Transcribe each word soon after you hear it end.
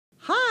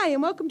Hi,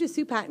 and welcome to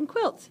Sue Patton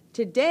Quilts.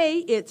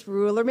 Today, it's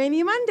Ruler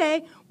Mania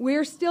Monday.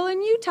 We're still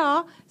in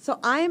Utah, so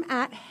I am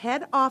at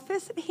head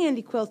office at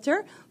Handy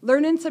Quilter,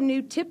 learning some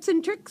new tips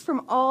and tricks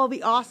from all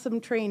the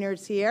awesome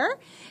trainers here.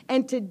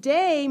 And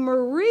today,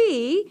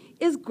 Marie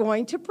is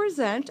going to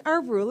present our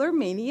Ruler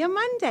Mania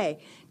Monday.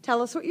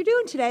 Tell us what you're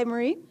doing today,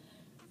 Marie.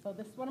 So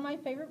this is one of my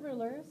favorite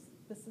rulers.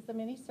 This is the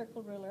mini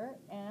circle ruler,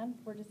 and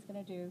we're just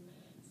going to do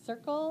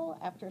circle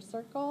after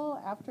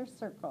circle after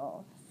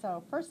circle.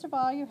 So first of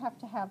all, you have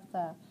to have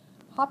the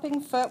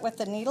hopping foot with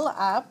the needle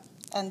up,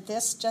 and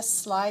this just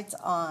slides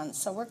on.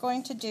 So we're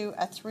going to do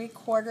a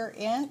 3/4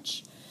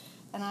 inch,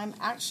 and I'm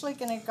actually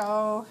going to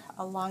go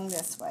along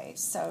this way.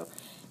 So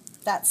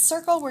that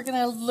circle, we're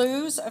going to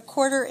lose a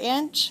 1/4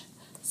 inch.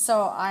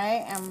 So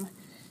I am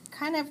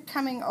kind of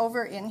coming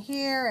over in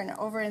here and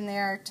over in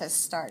there to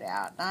start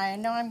out. I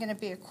know I'm going to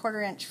be a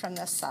 1/4 inch from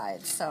this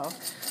side, so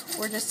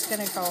we're just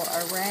going to go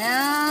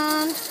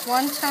around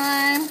one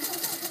time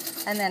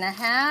and then a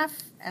half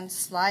and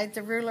slide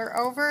the ruler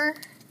over.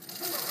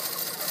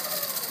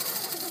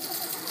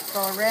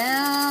 Go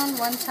around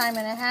one time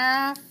and a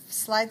half,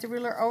 slide the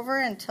ruler over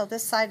until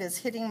this side is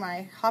hitting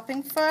my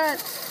hopping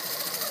foot.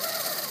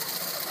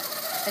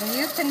 And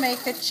you can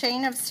make a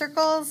chain of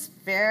circles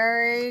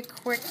very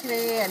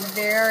quickly and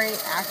very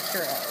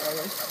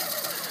accurately.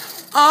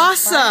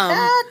 Awesome.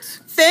 Like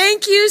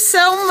thank you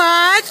so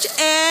much,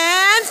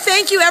 and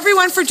thank you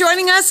everyone for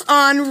joining us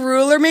on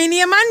Ruler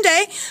Mania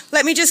Monday.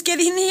 Let me just get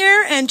in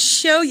here and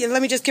show you.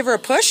 Let me just give her a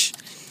push.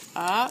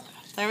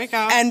 There we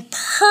go. And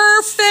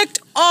perfect,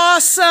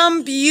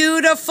 awesome,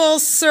 beautiful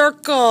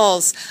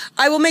circles.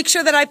 I will make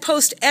sure that I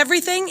post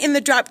everything in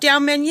the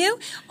drop-down menu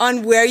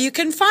on where you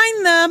can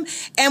find them.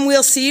 And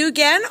we'll see you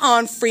again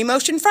on Free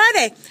Motion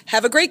Friday.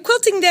 Have a great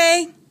quilting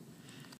day.